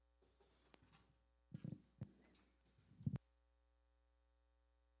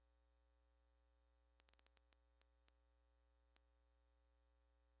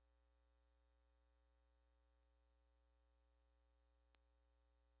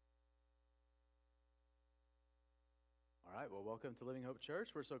right, well, welcome to Living Hope Church.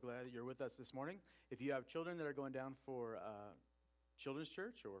 We're so glad that you're with us this morning. If you have children that are going down for children's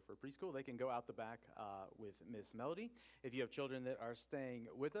church or for preschool, they can go out the back with Miss Melody. If you have children that are staying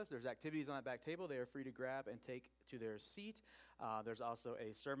with us, there's activities on that back table. They are free to grab and take to their seat. There's also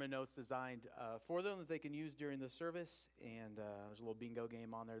a sermon notes designed for them that they can use during the service, and there's a little bingo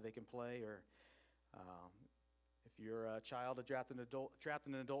game on there they can play, or if you're a child trapped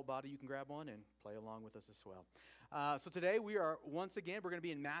in an adult body, you can grab one and play along with us as well. So today we're going to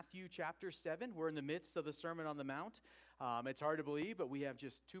be in Matthew chapter 7. We're in the midst of the Sermon on the Mount. It's hard to believe, but we have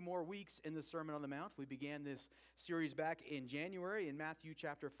just 2 more weeks in the Sermon on the Mount. We began this series back in January in Matthew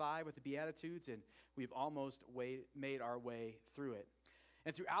chapter 5 with the Beatitudes, and we've almost made our way through it.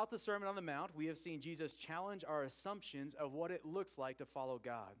 And throughout the Sermon on the Mount, we have seen Jesus challenge our assumptions of what it looks like to follow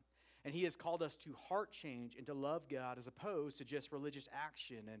God. And he has called us to heart change and to love God as opposed to just religious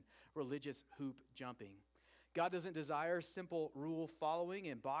action and religious hoop jumping. God doesn't desire simple rule following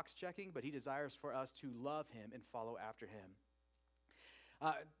and box checking, but he desires for us to love him and follow after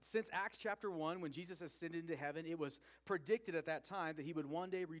him. Since Acts chapter 1, when Jesus ascended into heaven, it was predicted at that time that he would one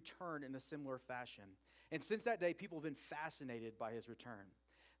day return in a similar fashion. And since that day, people have been fascinated by his return.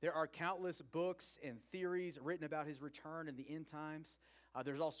 There are countless books and theories written about his return in the end times.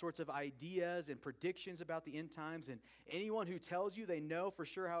 There's all sorts of ideas and predictions about the end times, and anyone who tells you they know for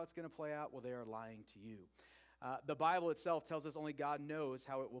sure how it's going to play out, well, they are lying to you. The Bible itself tells us only God knows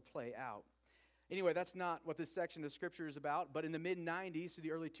how it will play out. Anyway, that's not what this section of Scripture is about, but in the mid-90s to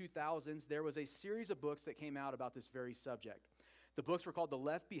the early 2000s, there was a series of books that came out about this very subject. The books were called the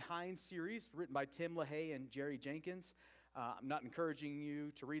Left Behind series, written by Tim LaHaye and Jerry Jenkins. I'm not encouraging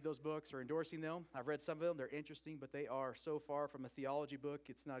you to read those books or endorsing them. I've read some of them. They're interesting, but they are so far from a theology book,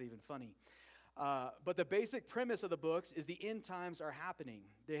 it's not even funny. But the basic premise of the books is the end times are happening.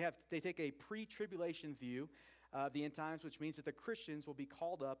 They take a pre-tribulation view of the end times, which means that the Christians will be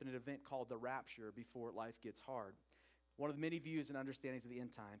called up in an event called the rapture before life gets hard. One of the many views and understandings of the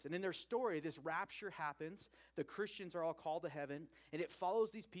end times. And in their story, this rapture happens. The Christians are all called to heaven, and it follows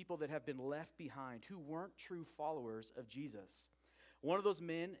these people that have been left behind who weren't true followers of Jesus. One of those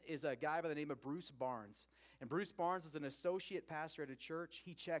men is a guy by the name of Bruce Barnes. And Bruce Barnes was an associate pastor at a church.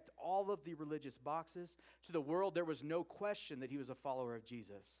 He checked all of the religious boxes. To the world, there was no question that he was a follower of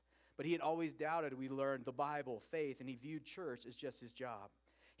Jesus. But he had always doubted, we learned, the Bible, faith, and he viewed church as just his job.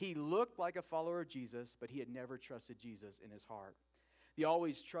 He looked like a follower of Jesus, but he had never trusted Jesus in his heart. The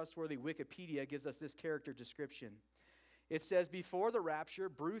always trustworthy Wikipedia gives us this character description. It says, before the rapture,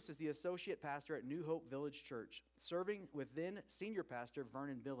 Bruce is the associate pastor at New Hope Village Church, serving with then senior pastor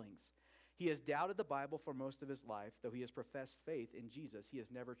Vernon Billings. He has doubted the Bible for most of his life, though he has professed faith in Jesus. He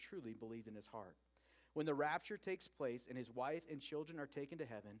has never truly believed in his heart. When the rapture takes place and his wife and children are taken to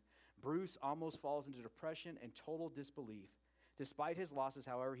heaven, Bruce almost falls into depression and total disbelief. Despite his losses,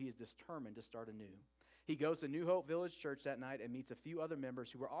 however, he is determined to start anew. He goes to New Hope Village Church that night and meets a few other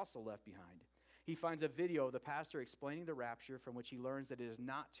members who were also left behind. He finds a video of the pastor explaining the rapture, from which he learns that it is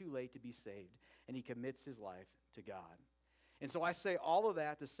not too late to be saved, and he commits his life to God. And so I say all of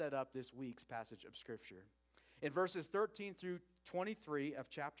that to set up this week's passage of Scripture. In verses 13 through 23 of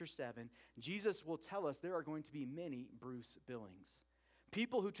chapter 7, Jesus will tell us there are going to be many Bruce Billings.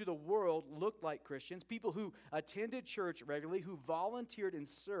 People who to the world looked like Christians, people who attended church regularly, who volunteered and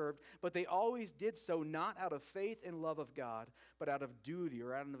served, but they always did so not out of faith and love of God, but out of duty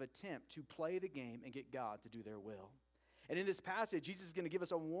or out of attempt to play the game and get God to do their will. And in this passage, Jesus is going to give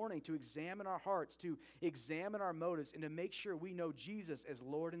us a warning to examine our hearts, to examine our motives, and to make sure we know Jesus as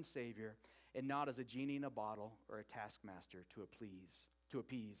Lord and Savior and not as a genie in a bottle or a taskmaster to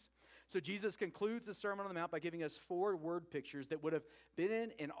appease. So Jesus concludes the Sermon on the Mount by giving us 4 word pictures that would have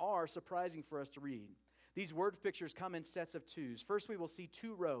been and are surprising for us to read. These word pictures come in sets of 2s. First, we will see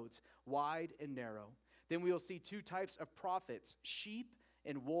 2 roads, wide and narrow. Then we will see 2 types of prophets, sheep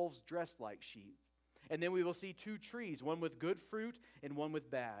and wolves dressed like sheep. And then we will see 2 trees, one with good fruit and one with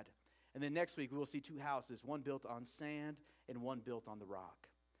bad. And then next week we will see 2 houses, one built on sand and one built on the rock.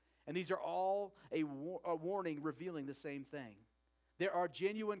 And these are all a warning revealing the same thing. There are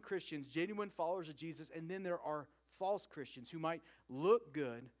genuine Christians, genuine followers of Jesus, and then there are false Christians who might look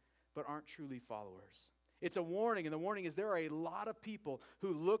good but aren't truly followers. It's a warning, and the warning is there are a lot of people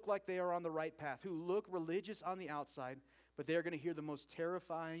who look like they are on the right path, who look religious on the outside, but they are going to hear the most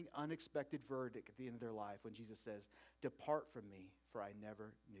terrifying, unexpected verdict at the end of their life when Jesus says, "Depart from me, for I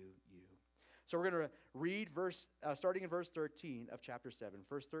never knew you." So we're going to read starting in verse 13 of chapter 7,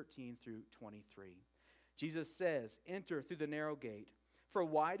 verse 13 through 23. Jesus says, "Enter through the narrow gate, for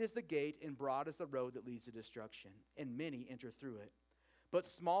wide is the gate and broad is the road that leads to destruction, and many enter through it. But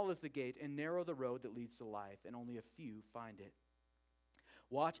small is the gate and narrow the road that leads to life, and only a few find it.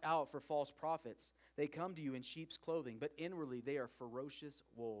 Watch out for false prophets. They come to you in sheep's clothing, but inwardly they are ferocious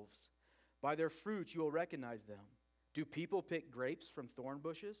wolves. By their fruits you will recognize them. Do people pick grapes from thorn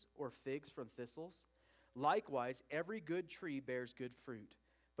bushes or figs from thistles? Likewise, every good tree bears good fruit,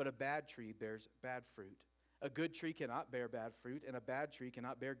 but a bad tree bears bad fruit. A good tree cannot bear bad fruit, and a bad tree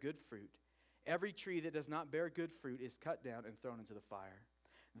cannot bear good fruit. Every tree that does not bear good fruit is cut down and thrown into the fire.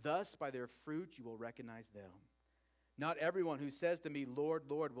 Thus, by their fruit you will recognize them. Not everyone who says to me, Lord,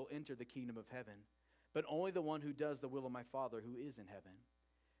 Lord, will enter the kingdom of heaven, but only the one who does the will of my Father who is in heaven.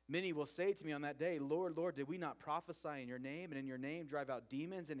 Many will say to me on that day, Lord, Lord, did we not prophesy in your name, and in your name drive out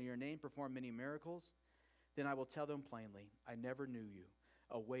demons, and in your name perform many miracles? Then I will tell them plainly, I never knew you.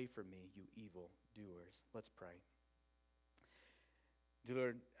 Away from me, you evil doers. Let's pray. Dear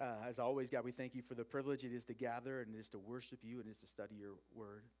Lord, as always, God, we thank you for the privilege it is to gather, and it is to worship you, and it is to study your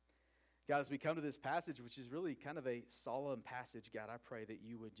word. God, as we come to this passage, which is really kind of a solemn passage, God, I pray that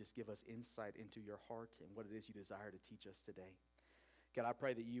you would just give us insight into your heart and what it is you desire to teach us today. God, I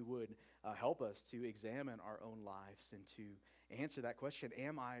pray that you would help us to examine our own lives and to answer that question,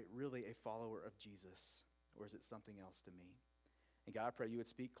 am I really a follower of Jesus, or is it something else to me? And God, I pray you would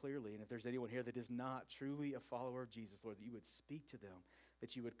speak clearly, and if there's anyone here that is not truly a follower of Jesus, Lord, that you would speak to them,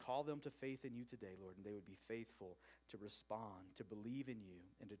 that you would call them to faith in you today, Lord, and they would be faithful to respond, to believe in you,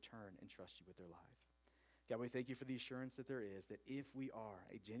 and to turn and trust you with their life. God, we thank you for the assurance that there is that if we are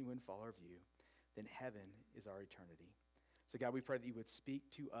a genuine follower of you, then heaven is our eternity. So God, we pray that you would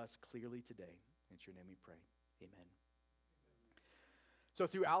speak to us clearly today. In your name we pray. Amen. So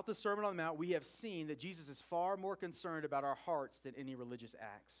throughout the Sermon on the Mount, we have seen that Jesus is far more concerned about our hearts than any religious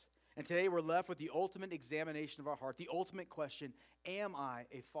acts. And today we're left with the ultimate examination of our heart, the ultimate question, am I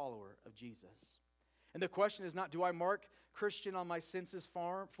a follower of Jesus? And the question is not, do I mark Christian on my census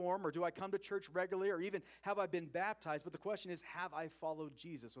form, or do I come to church regularly, or even have I been baptized? But the question is, have I followed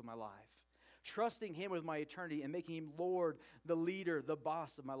Jesus with my life? Trusting him with my eternity and making him Lord, the leader, the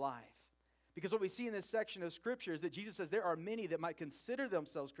boss of my life. Because what we see in this section of Scripture is that Jesus says there are many that might consider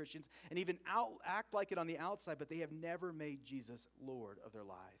themselves Christians and even act like it on the outside, but they have never made Jesus Lord of their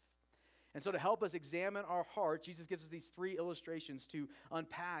life. And so to help us examine our hearts, Jesus gives us these three illustrations to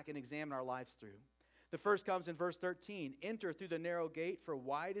unpack and examine our lives through. The first comes in verse 13. Enter through the narrow gate, for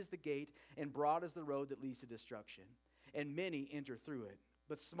wide is the gate and broad is the road that leads to destruction, and many enter through it.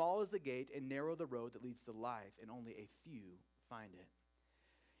 But small is the gate and narrow the road that leads to life, and only a few find it.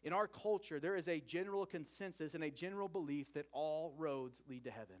 In our culture, there is a general consensus and a general belief that all roads lead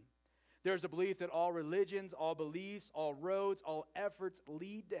to heaven. There's a belief that all religions, all beliefs, all roads, all efforts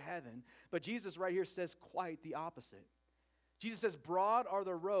lead to heaven. But Jesus right here says quite the opposite. Jesus says, broad are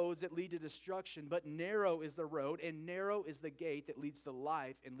the roads that lead to destruction, but narrow is the road and narrow is the gate that leads to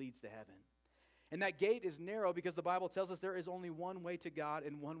life and leads to heaven. And that gate is narrow because the Bible tells us there is only one way to God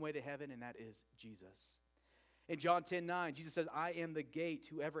and one way to heaven, and that is Jesus. In John 10:9, Jesus says, I am the gate.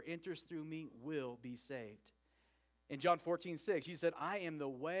 Whoever enters through me will be saved. In John 14:6, Jesus said, I am the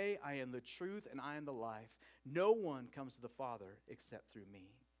way, I am the truth, and I am the life. No one comes to the Father except through me.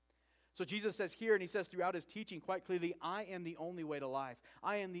 So Jesus says here, and he says throughout his teaching quite clearly, I am the only way to life.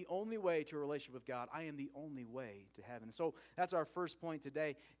 I am the only way to a relationship with God. I am the only way to heaven. So that's our first point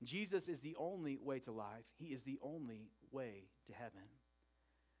today. Jesus is the only way to life. He is the only way to heaven.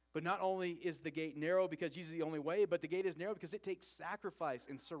 But not only is the gate narrow because Jesus is the only way, but the gate is narrow because it takes sacrifice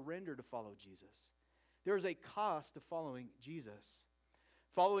and surrender to follow Jesus. There is a cost to following Jesus.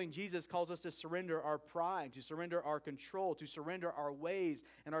 Following Jesus calls us to surrender our pride, to surrender our control, to surrender our ways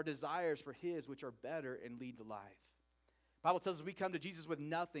and our desires for his, which are better and lead to life. The Bible tells us we come to Jesus with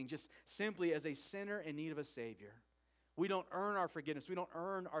nothing, just simply as a sinner in need of a Savior. We don't earn our forgiveness. We don't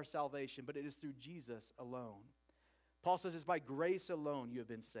earn our salvation, but it is through Jesus alone. Paul says it's by grace alone you have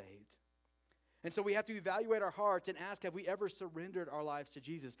been saved. And so we have to evaluate our hearts and ask, have we ever surrendered our lives to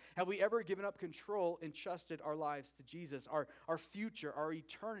Jesus? Have we ever given up control and trusted our lives to Jesus, our future, our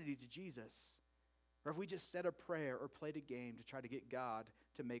eternity to Jesus? Or have we just said a prayer or played a game to try to get God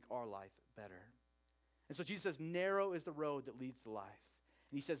to make our life better? And so Jesus says, narrow is the road that leads to life.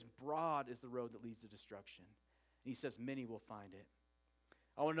 And he says, broad is the road that leads to destruction. And he says, many will find it.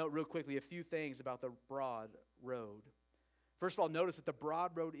 I want to note real quickly a few things about the broad road. First of all, notice that the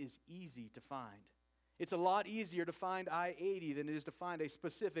broad road is easy to find. It's a lot easier to find I-80 than it is to find a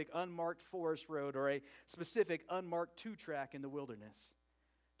specific unmarked forest road or a specific unmarked two-track in the wilderness.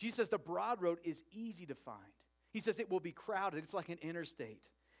 Jesus says the broad road is easy to find. He says it will be crowded. It's like an interstate.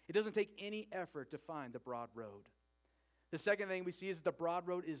 It doesn't take any effort to find the broad road. The second thing we see is that the broad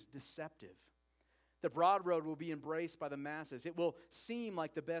road is deceptive. The broad road will be embraced by the masses. It will seem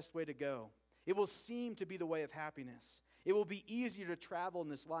like the best way to go. It will seem to be the way of happiness. It will be easier to travel in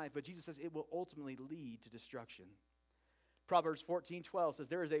this life, but Jesus says it will ultimately lead to destruction. Proverbs 14:12 says,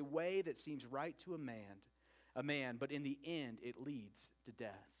 there is a way that seems right to a man, but in the end it leads to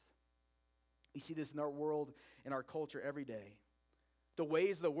death. We see this in our world, in our culture every day. The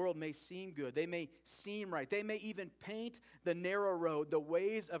ways of the world may seem good. They may seem right. They may even paint the narrow road. The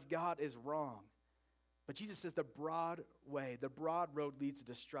ways of God is wrong. But Jesus says the broad way, the broad road leads to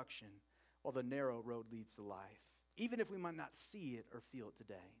destruction, while the narrow road leads to life, even if we might not see it or feel it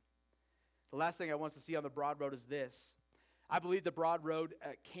today. The last thing I want us to see on the broad road is this. I believe the broad road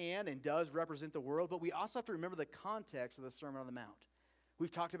can and does represent the world, but we also have to remember the context of the Sermon on the Mount.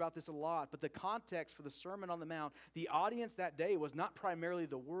 We've talked about this a lot, but the context for the Sermon on the Mount, the audience that day was not primarily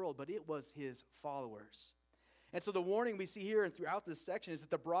the world, but it was his followers. And so the warning we see here and throughout this section is that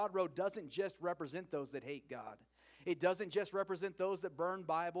the broad road doesn't just represent those that hate God. It doesn't just represent those that burn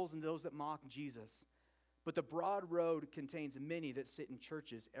Bibles and those that mock Jesus. But the broad road contains many that sit in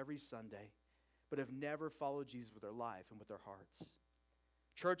churches every Sunday, but have never followed Jesus with their life and with their hearts.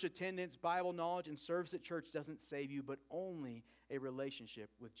 Church attendance, Bible knowledge, and service at church doesn't save you, but only a relationship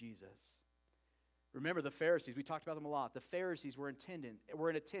with Jesus. Remember the Pharisees, we talked about them a lot. The Pharisees were in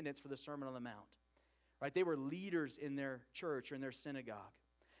attendance for the Sermon on the Mount. Right? They were leaders in their church or in their synagogue.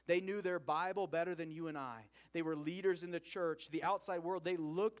 They knew their Bible better than you and I. They were leaders in the church. The outside world, they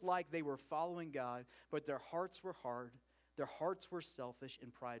looked like they were following God, but their hearts were hard. Their hearts were selfish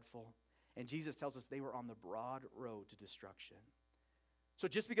and prideful. And Jesus tells us they were on the broad road to destruction. So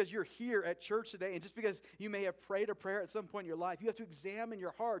just because you're here at church today, and just because you may have prayed a prayer at some point in your life, you have to examine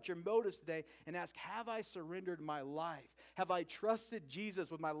your heart, your motives today, and ask, have I surrendered my life? Have I trusted Jesus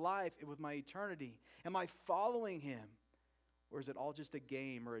with my life and with my eternity? Am I following him? Or is it all just a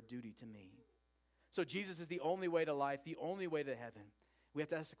game or a duty to me? So Jesus is the only way to life, the only way to heaven. We have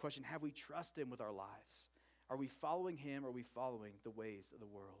to ask the question, have we trusted him with our lives? Are we following him, or are we following the ways of the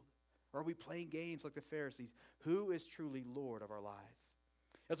world? Or are we playing games like the Pharisees? Who is truly Lord of our life?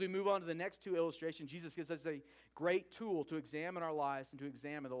 As we move on to the next two illustrations, Jesus gives us a great tool to examine our lives and to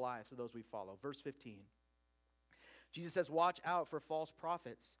examine the lives of those we follow. Verse 15. Jesus says, watch out for false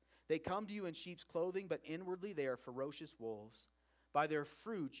prophets. They come to you in sheep's clothing, but inwardly they are ferocious wolves. By their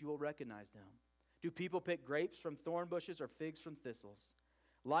fruit you will recognize them. Do people pick grapes from thorn bushes or figs from thistles?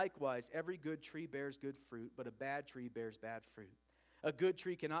 Likewise, every good tree bears good fruit, but a bad tree bears bad fruit. A good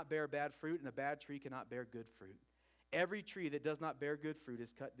tree cannot bear bad fruit, and a bad tree cannot bear good fruit. Every tree that does not bear good fruit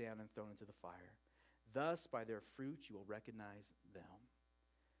is cut down and thrown into the fire. Thus, by their fruit, you will recognize them.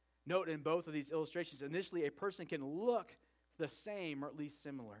 Note in both of these illustrations, initially a person can look the same or at least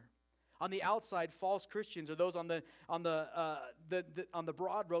similar. On the outside, false Christians or those on the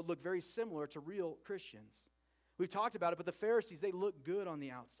broad road look very similar to real Christians. We've talked about it, but the Pharisees, they look good on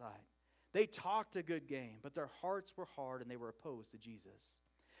the outside. They talked a good game, but their hearts were hard and they were opposed to Jesus.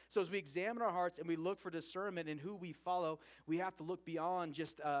 So as we examine our hearts and we look for discernment in who we follow, we have to look beyond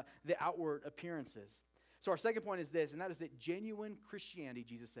just the outward appearances. So our second point is this, and that is that genuine Christianity,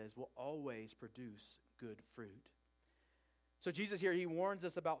 Jesus says, will always produce good fruit. So Jesus here, he warns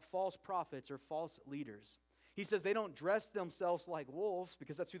us about false prophets or false leaders. He says they don't dress themselves like wolves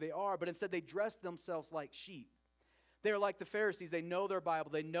because that's who they are, but instead they dress themselves like sheep. They are like the Pharisees. They know their Bible.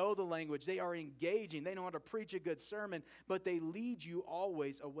 They know the language. They are engaging. They know how to preach a good sermon, but they lead you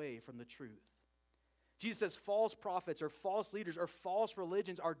always away from the truth. Jesus says false prophets or false leaders or false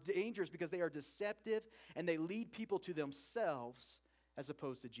religions are dangerous because they are deceptive and they lead people to themselves as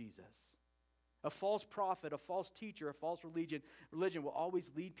opposed to Jesus. A false prophet, a false teacher, a false religion will always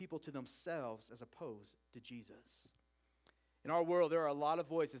lead people to themselves as opposed to Jesus. In our world, there are a lot of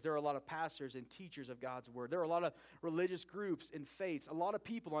voices. There are a lot of pastors and teachers of God's word. There are a lot of religious groups and faiths, a lot of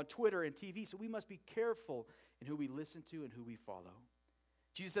people on Twitter and TV, so we must be careful in who we listen to and who we follow.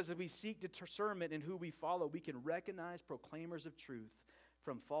 Jesus says if we seek discernment in who we follow, we can recognize proclaimers of truth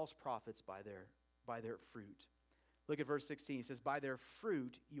from false prophets by their fruit. Look at verse 16. He says, by their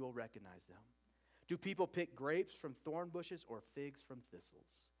fruit you will recognize them. Do people pick grapes from thorn bushes or figs from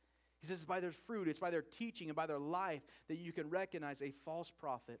thistles? He says it's by their fruit, it's by their teaching and by their life that you can recognize a false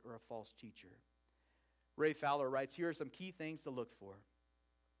prophet or a false teacher. Ray Fowler writes, here are some key things to look for.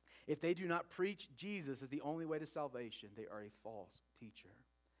 If they do not preach Jesus as the only way to salvation, they are a false teacher.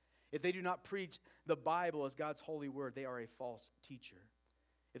 If they do not preach the Bible as God's holy word, they are a false teacher.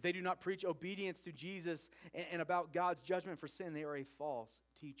 If they do not preach obedience to Jesus and about God's judgment for sin, they are a false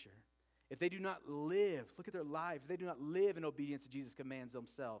teacher. If they do not live, look at their life, if they do not live in obedience to Jesus' commands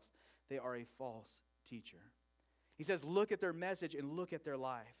themselves, they are a false teacher. He says, look at their message and look at their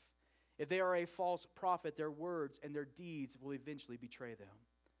life. If they are a false prophet, their words and their deeds will eventually betray them.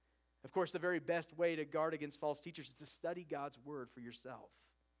 Of course, the very best way to guard against false teachers is to study God's word for yourself.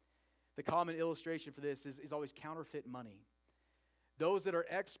 The common illustration for this is always counterfeit money. Those that are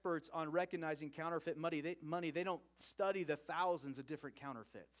experts on recognizing counterfeit money, they don't study the thousands of different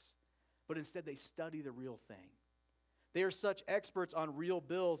counterfeits, but instead they study the real thing. They are such experts on real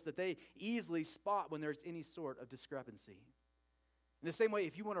bills that they easily spot when there's any sort of discrepancy. In the same way,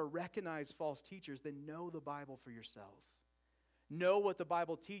 if you want to recognize false teachers, then know the Bible for yourself. Know what the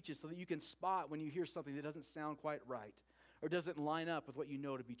Bible teaches so that you can spot when you hear something that doesn't sound quite right or doesn't line up with what you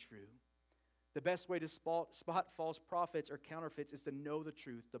know to be true. The best way to spot false prophets or counterfeits is to know the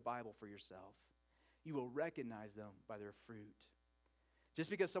truth, the Bible, for yourself. You will recognize them by their fruit. Just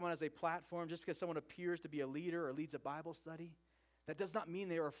because someone has a platform, just because someone appears to be a leader or leads a Bible study, that does not mean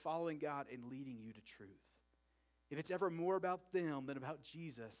they are following God and leading you to truth. If it's ever more about them than about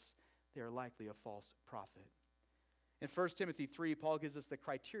Jesus, they are likely a false prophet. In 1 Timothy 3, Paul gives us the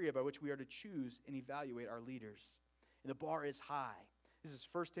criteria by which we are to choose and evaluate our leaders. And the bar is high. This is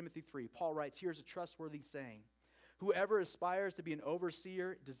 1 Timothy 3. Paul writes, here's a trustworthy saying, whoever aspires to be an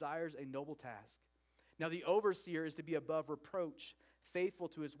overseer desires a noble task. Now the overseer is to be above reproach, faithful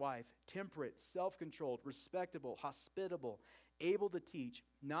to his wife, temperate, self-controlled, respectable, hospitable, able to teach,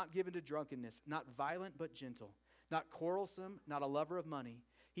 not given to drunkenness, not violent but gentle, not quarrelsome, not a lover of money.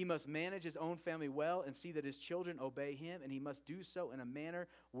 He must manage his own family well and see that his children obey him, and he must do so in a manner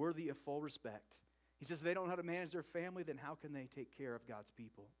worthy of full respect. He says if they don't know how to manage their family, then how can they take care of God's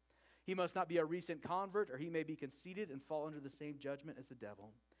people? He must not be a recent convert, or he may be conceited and fall under the same judgment as the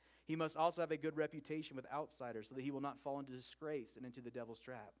devil. He must also have a good reputation with outsiders so that he will not fall into disgrace and into the devil's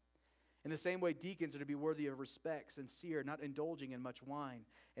trap. In the same way, deacons are to be worthy of respect, sincere, not indulging in much wine,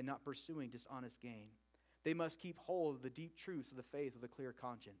 and not pursuing dishonest gain. They must keep hold of the deep truths of the faith with a clear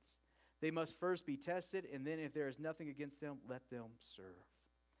conscience. They must first be tested, and then if there is nothing against them, let them serve.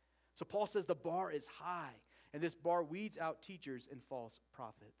 So Paul says the bar is high, and this bar weeds out teachers and false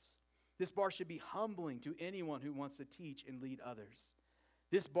prophets. This bar should be humbling to anyone who wants to teach and lead others.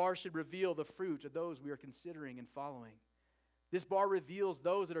 This bar should reveal the fruit of those we are considering and following. This bar reveals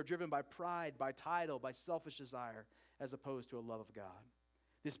those that are driven by pride, by title, by selfish desire, as opposed to a love of God.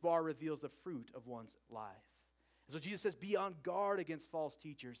 This bar reveals the fruit of one's life. And so Jesus says, be on guard against false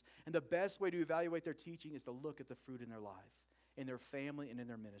teachers. And the best way to evaluate their teaching is to look at the fruit in their life, in their family, and in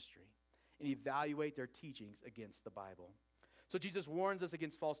their ministry, and evaluate their teachings against the Bible. So Jesus warns us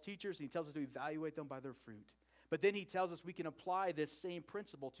against false teachers, and he tells us to evaluate them by their fruit. But then he tells us we can apply this same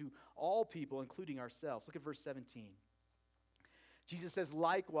principle to all people, including ourselves. Look at verse 17. Jesus says,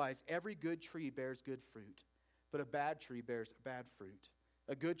 likewise, every good tree bears good fruit, but a bad tree bears bad fruit.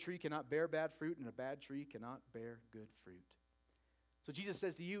 A good tree cannot bear bad fruit, and a bad tree cannot bear good fruit. So Jesus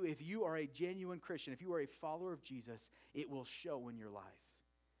says to you, if you are a genuine Christian, if you are a follower of Jesus, it will show in your life.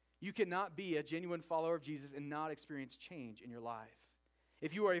 You cannot be a genuine follower of Jesus and not experience change in your life.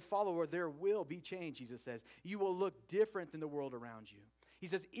 If you are a follower, there will be change, Jesus says. You will look different than the world around you. He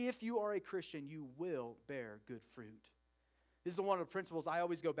says, if you are a Christian, you will bear good fruit. This is one of the principles I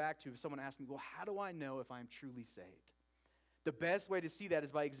always go back to if someone asks me, well, how do I know if I'm truly saved? The best way to see that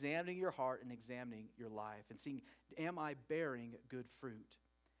is by examining your heart and examining your life and seeing, am I bearing good fruit?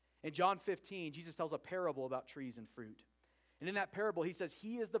 In John 15, Jesus tells a parable about trees and fruit. And in that parable, he says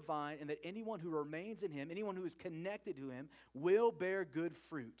he is the vine and that anyone who remains in him, anyone who is connected to him, will bear good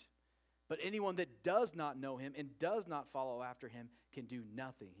fruit. But anyone that does not know him and does not follow after him can do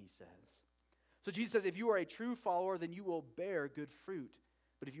nothing, he says. So Jesus says if you are a true follower, then you will bear good fruit.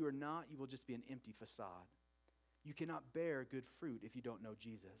 But if you are not, you will just be an empty facade. You cannot bear good fruit if you don't know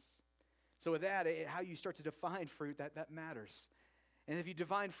Jesus. So with that, how you start to define fruit, that matters. And if you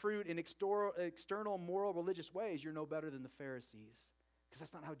define fruit in external, moral, religious ways, you're no better than the Pharisees. Because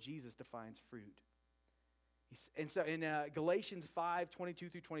that's not how Jesus defines fruit. And so in Galatians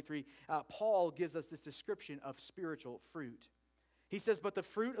 5:22-23, Paul gives us this description of spiritual fruit. He says, but the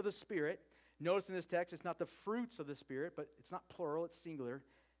fruit of the Spirit, notice in this text, it's not the fruits of the Spirit, but it's not plural, it's singular.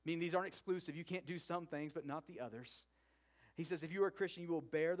 Meaning these aren't exclusive. You can't do some things, but not the others. He says, if you are a Christian, you will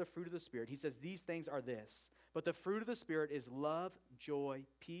bear the fruit of the Spirit. He says, these things are this. But the fruit of the Spirit is love, joy,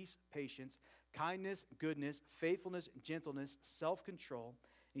 peace, patience, kindness, goodness, faithfulness, gentleness, self-control.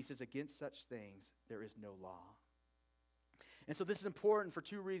 And he says, against such things, there is no law. And so this is important for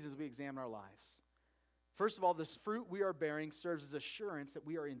two reasons we examine our lives. First of all, this fruit we are bearing serves as assurance that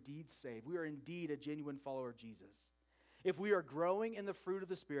we are indeed saved. We are indeed a genuine follower of Jesus. If we are growing in the fruit of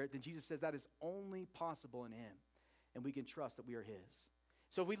the Spirit, then Jesus says that is only possible in him. And we can trust that we are his.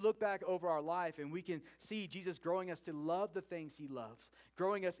 So if we look back over our life and we can see Jesus growing us to love the things he loves,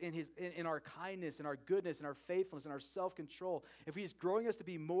 growing us in our kindness and our goodness and our faithfulness and our self-control, if he's growing us to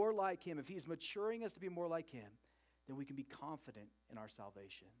be more like him, if he's maturing us to be more like him, then we can be confident in our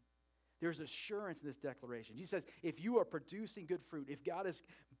salvation. There's assurance in this declaration. Jesus says, if you are producing good fruit, if God is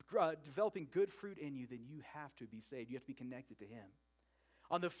developing good fruit in you, then you have to be saved. You have to be connected to him.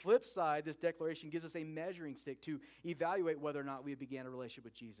 On the flip side, this declaration gives us a measuring stick to evaluate whether or not we began a relationship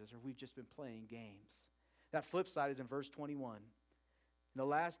with Jesus or if we've just been playing games. That flip side is in verse 21. In the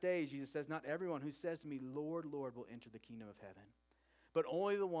last days, Jesus says, not everyone who says to me, Lord, Lord, will enter the kingdom of heaven, but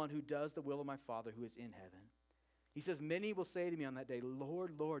only the one who does the will of my Father who is in heaven. He says, many will say to me on that day,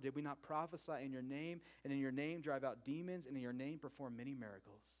 Lord, Lord, did we not prophesy in your name, and in your name drive out demons, and in your name perform many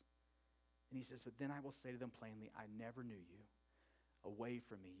miracles? And he says, but then I will say to them plainly, I never knew you. Away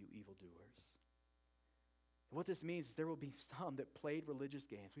from me, you evildoers. And what this means is there will be some that played religious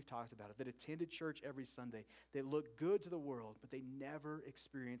games, we've talked about it, that attended church every Sunday, that looked good to the world, but they never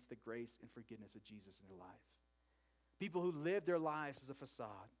experienced the grace and forgiveness of Jesus in their life. People who lived their lives as a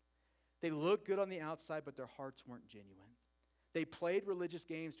facade. They looked good on the outside, but their hearts weren't genuine. They played religious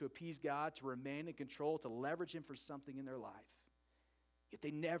games to appease God, to remain in control, to leverage him for something in their life. Yet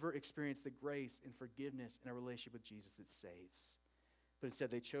they never experienced the grace and forgiveness in a relationship with Jesus that saves. But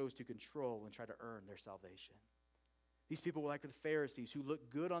instead they chose to control and try to earn their salvation. These people were like the Pharisees who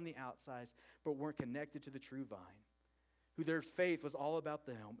looked good on the outside but weren't connected to the true vine, who their faith was all about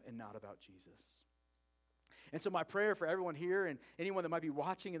them and not about Jesus. And so my prayer for everyone here and anyone that might be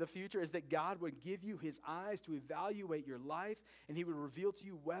watching in the future is that God would give you his eyes to evaluate your life, and he would reveal to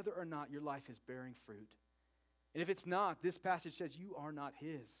you whether or not your life is bearing fruit. And if it's not, this passage says you are not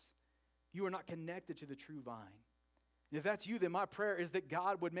his. You are not connected to the true vine. And if that's you, then my prayer is that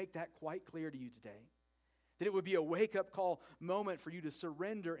God would make that quite clear to you today. That it would be a wake-up call moment for you to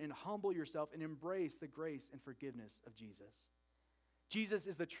surrender and humble yourself and embrace the grace and forgiveness of Jesus. Jesus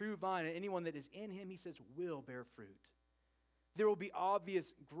is the true vine, and anyone that is in him, he says, will bear fruit. There will be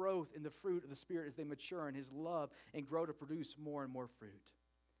obvious growth in the fruit of the Spirit as they mature in his love and grow to produce more and more fruit.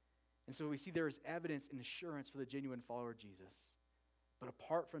 And so we see there is evidence and assurance for the genuine follower of Jesus. But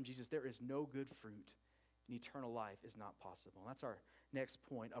apart from Jesus, there is no good fruit. And eternal life is not possible. That's our next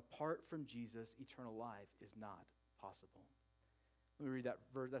point. Apart from Jesus, eternal life is not possible. Let me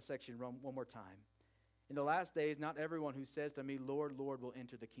read that section one more time. In the last days, not everyone who says to me, Lord, Lord, will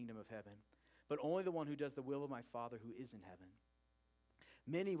enter the kingdom of heaven, but only the one who does the will of my Father who is in heaven.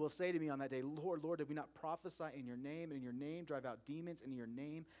 Many will say to me on that day, Lord, Lord, did we not prophesy in your name, and in your name drive out demons, and in your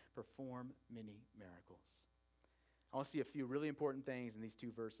name perform many miracles? I want to see a few really important things in these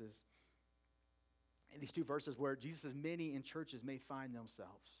two verses. In these two verses where Jesus says many in churches may find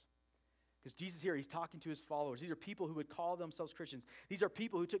themselves. Because Jesus here, he's talking to his followers. These are people who would call themselves Christians. These are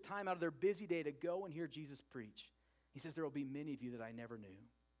people who took time out of their busy day to go and hear Jesus preach. He says there will be many of you that I never knew.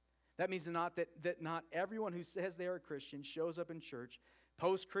 That means that not everyone who says they are a Christian, shows up in church,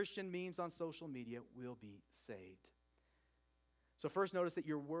 posts Christian memes on social media, will be saved. So first notice that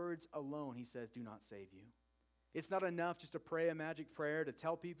your words alone, he says, do not save you. It's not enough just to pray a magic prayer, to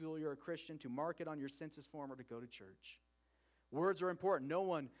tell people you're a Christian, to mark it on your census form, or to go to church. Words are important. No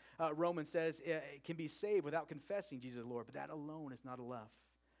one, Romans says, can be saved without confessing Jesus is Lord, but that alone is not enough.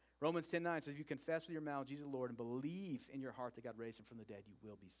 Romans 10:9 says, if you confess with your mouth Jesus is Lord and believe in your heart that God raised him from the dead, you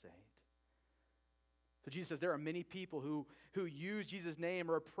will be saved. So Jesus says there are many people who use Jesus' name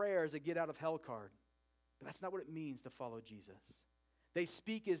or a prayer as a get out of hell card, but that's not what it means to follow Jesus. They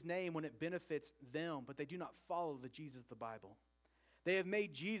speak his name when it benefits them, but they do not follow the Jesus of the Bible. They have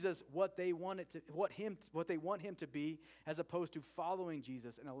made Jesus what they want him to be, as opposed to following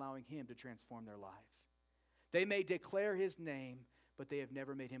Jesus and allowing him to transform their life. They may declare his name, but they have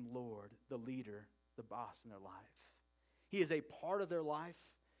never made him Lord, the leader, the boss in their life. He is a part of their life.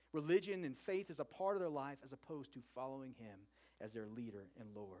 Religion and faith is a part of their life, as opposed to following him as their leader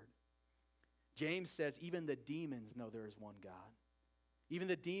and Lord. James says even the demons know there is one God. Even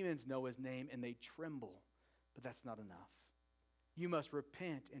the demons know his name and they tremble, but that's not enough. You must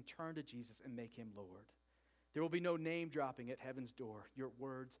repent and turn to Jesus and make him Lord. There will be no name dropping at heaven's door. Your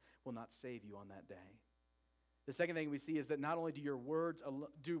words will not save you on that day. The second thing we see is that not only do words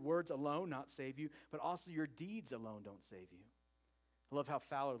alone not save you, but also your deeds alone don't save you. I love how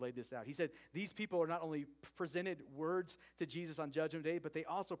Fowler laid this out. He said, these people are not only presented words to Jesus on Judgment Day, but they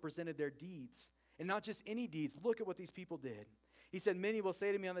also presented their deeds. And not just any deeds. Look at what these people did. He said, many will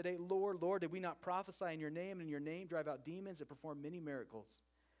say to me on the day, Lord, Lord, did we not prophesy in your name, and in your name drive out demons and perform many miracles?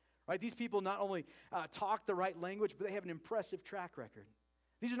 Right? These people not only talk the right language, but they have an impressive track record.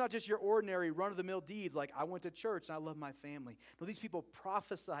 These are not just your ordinary run-of-the-mill deeds like I went to church and I love my family. No, these people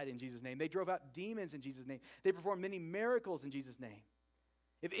prophesied in Jesus' name. They drove out demons in Jesus' name. They performed many miracles in Jesus' name.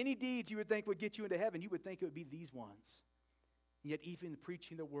 If any deeds you would think would get you into heaven, you would think it would be these ones. Yet even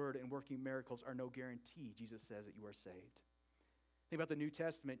preaching the word and working miracles are no guarantee, Jesus says, that you are saved. Think about the New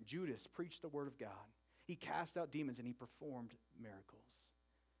Testament. Judas preached the word of God. He cast out demons and he performed miracles.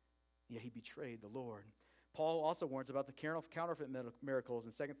 Yet he betrayed the Lord. Paul also warns about the counterfeit miracles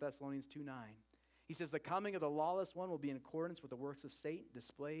in 2 Thessalonians 2:9. He says, the coming of the lawless one will be in accordance with the works of Satan,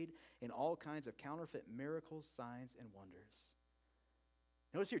 displayed in all kinds of counterfeit miracles, signs, and wonders.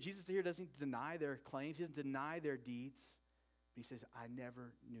 Notice here, Jesus here doesn't deny their claims. He doesn't deny their deeds. But he says, I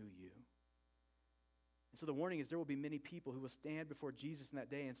never knew you. And so the warning is there will be many people who will stand before Jesus in that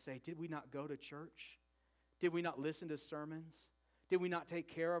day and say, did we not go to church? Did we not listen to sermons? Did we not take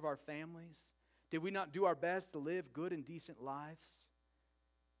care of our families? Did we not do our best to live good and decent lives?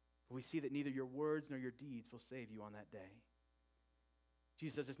 But we see that neither your words nor your deeds will save you on that day.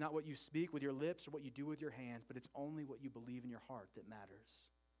 Jesus says it's not what you speak with your lips or what you do with your hands, but it's only what you believe in your heart that matters.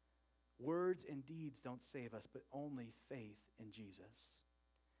 Words and deeds don't save us, but only faith in Jesus.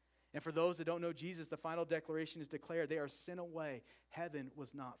 And for those that don't know Jesus, the final declaration is declared. They are sent away. Heaven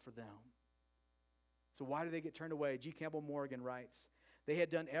was not for them. So why do they get turned away? G. Campbell Morgan writes, they had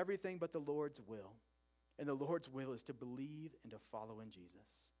done everything but the Lord's will. And the Lord's will is to believe and to follow in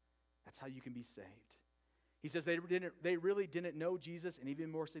Jesus. That's how you can be saved. He says they really didn't know Jesus, and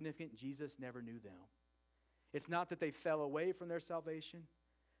even more significant, Jesus never knew them. It's not that they fell away from their salvation.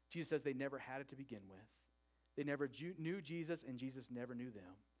 Jesus says they never had it to begin with. They never knew Jesus, and Jesus never knew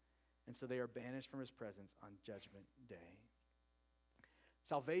them. And so they are banished from his presence on Judgment Day.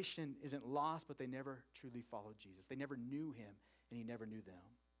 Salvation isn't lost, but they never truly followed Jesus. They never knew him, and he never knew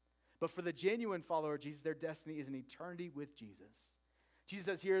them. But for the genuine follower of Jesus, their destiny is an eternity with Jesus. Jesus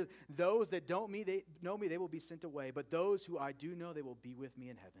says here, those that don't know me, they will be sent away. But those who I do know, they will be with me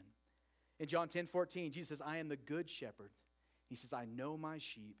in heaven. In John 10:14, Jesus says, I am the good shepherd. He says, I know my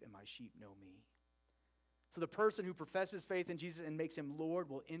sheep, and my sheep know me. So the person who professes faith in Jesus and makes him Lord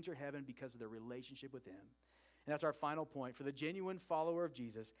will enter heaven because of their relationship with him. And that's our final point. For the genuine follower of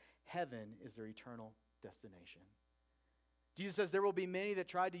Jesus, heaven is their eternal destination. Jesus says, there will be many that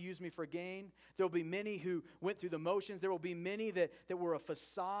tried to use me for gain. There will be many who went through the motions. There will be many that were a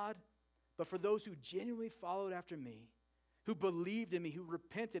facade. But for those who genuinely followed after me, who believed in me, who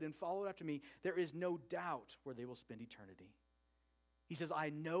repented and followed after me, there is no doubt where they will spend eternity. He says, I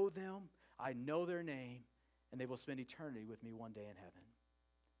know them, I know their name, and they will spend eternity with me one day in heaven.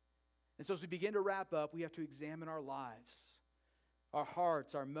 And so as we begin to wrap up, we have to examine our lives, our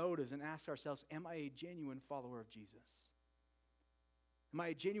hearts, our motives, and ask ourselves, am I a genuine follower of Jesus? Am I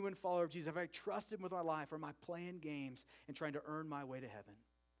a genuine follower of Jesus? Have I trusted him with my life, or am I playing games and trying to earn my way to heaven?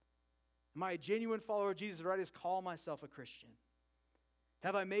 Am I a genuine follower of Jesus, or do I just call myself a Christian?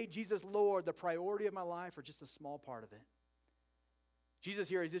 Have I made Jesus Lord the priority of my life, or just a small part of it? Jesus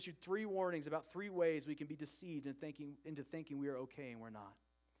here has issued 3 warnings about 3 ways we can be deceived into thinking we are okay and we're not.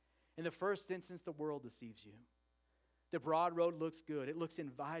 In the first instance, the world deceives you. The broad road looks good. It looks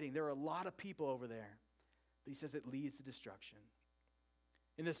inviting. There are a lot of people over there. But he says it leads to destruction.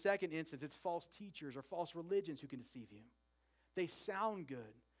 In the second instance, it's false teachers or false religions who can deceive you. They sound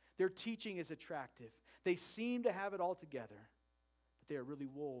good. Their teaching is attractive. They seem to have it all together. But they are really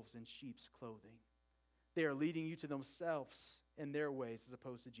wolves in sheep's clothing. They are leading you to themselves and their ways as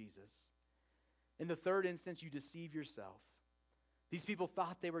opposed to Jesus. In the third instance, you deceive yourself. These people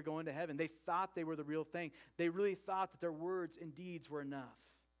thought they were going to heaven. They thought they were the real thing. They really thought that their words and deeds were enough.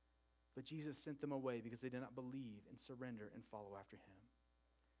 But Jesus sent them away because they did not believe and surrender and follow after him.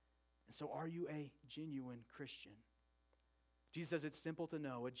 And so are you a genuine Christian? Jesus says it's simple to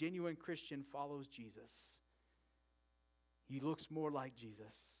know. A genuine Christian follows Jesus. He looks more like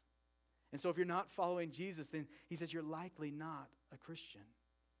Jesus. And so if you're not following Jesus, then he says you're likely not a Christian.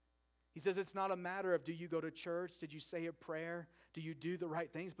 He says it's not a matter of do you go to church, did you say a prayer, do you do the right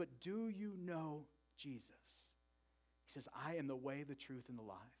things, but do you know Jesus? He says, I am the way, the truth, and the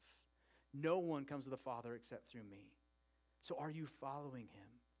life. No one comes to the Father except through me. So are you following him?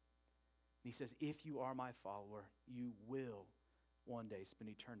 And he says, if you are my follower, you will one day spend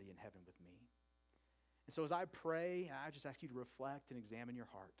eternity in heaven with me. And so as I pray, I just ask you to reflect and examine your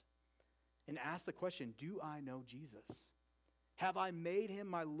heart. And ask the question, do I know Jesus? Have I made him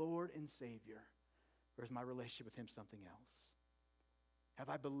my Lord and Savior? Or is my relationship with him something else? Have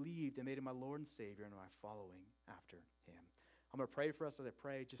I believed and made him my Lord and Savior, and am I following after him? I'm going to pray for us. As I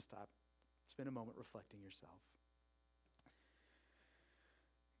pray, just stop. Spend a moment reflecting yourself.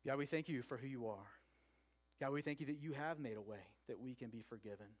 God, we thank you for who you are. God, we thank you that you have made a way that we can be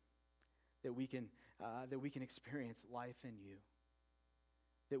forgiven, that we can experience life in you,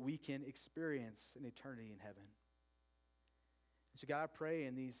 that we can experience an eternity in heaven. So God, I pray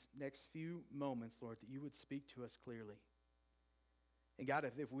in these next few moments, Lord, that you would speak to us clearly. And God,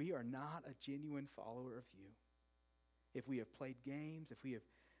 if we are not a genuine follower of you, if we have played games, if we have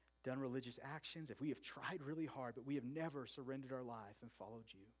done religious actions, if we have tried really hard, but we have never surrendered our life and followed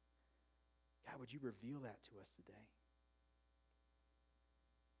you, God, would you reveal that to us today?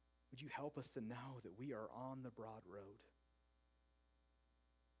 Would you help us to know that we are on the broad road?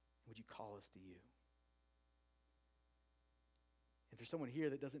 Would you call us to you? If there's someone here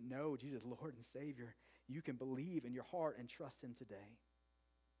that doesn't know Jesus, Lord and Savior, you can believe in your heart and trust him today.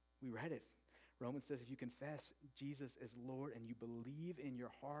 We read it. Romans says if you confess Jesus as Lord and you believe in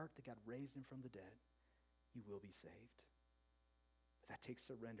your heart that God raised him from the dead, you will be saved. But that takes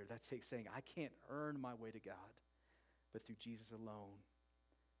surrender. That takes saying, I can't earn my way to God, but through Jesus alone,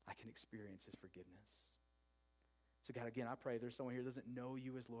 I can experience his forgiveness. So God, again, I pray there's someone here that doesn't know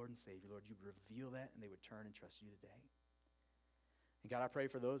you as Lord and Savior. Lord, you reveal that and they would turn and trust you today. And God, I pray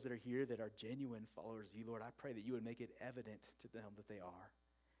for those that are here that are genuine followers of you, Lord, I pray that you would make it evident to them that they are.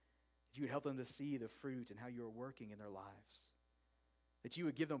 That you would help them to see the fruit and how you are working in their lives. That you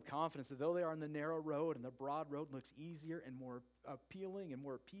would give them confidence that though they are on the narrow road and the broad road looks easier and more appealing and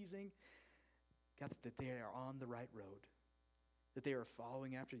more appeasing, God, that they are on the right road. That they are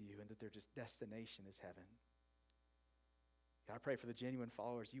following after you and that their destination is heaven. God, I pray for the genuine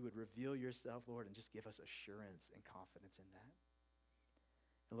followers, you would reveal yourself, Lord, and just give us assurance and confidence in that.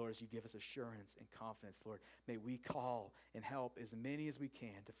 And Lord, as you give us assurance and confidence, Lord, may we call and help as many as we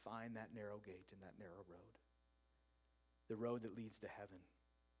can to find that narrow gate and that narrow road. The road that leads to heaven.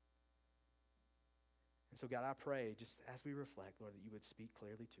 And so God, I pray, just as we reflect, Lord, that you would speak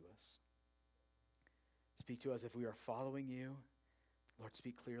clearly to us. Speak to us if we are following you. Lord,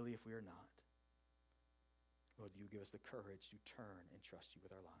 speak clearly if we are not. Lord, you give us the courage to turn and trust you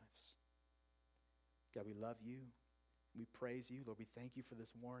with our lives. God, we love you. We praise you. Lord, we thank you for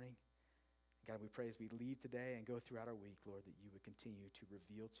this morning. God, we pray as we leave today and go throughout our week, Lord, that you would continue to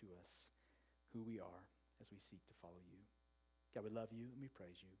reveal to us who we are as we seek to follow you. God, we love you and we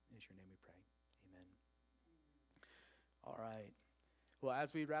praise you. In your name we pray. Amen. All right. Well,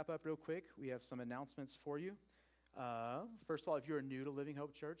 as we wrap up real quick, we have some announcements for you. First of all, if you're new to Living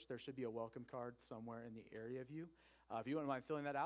Hope Church, there should be a welcome card somewhere in the area of you. If you wouldn't mind filling that out.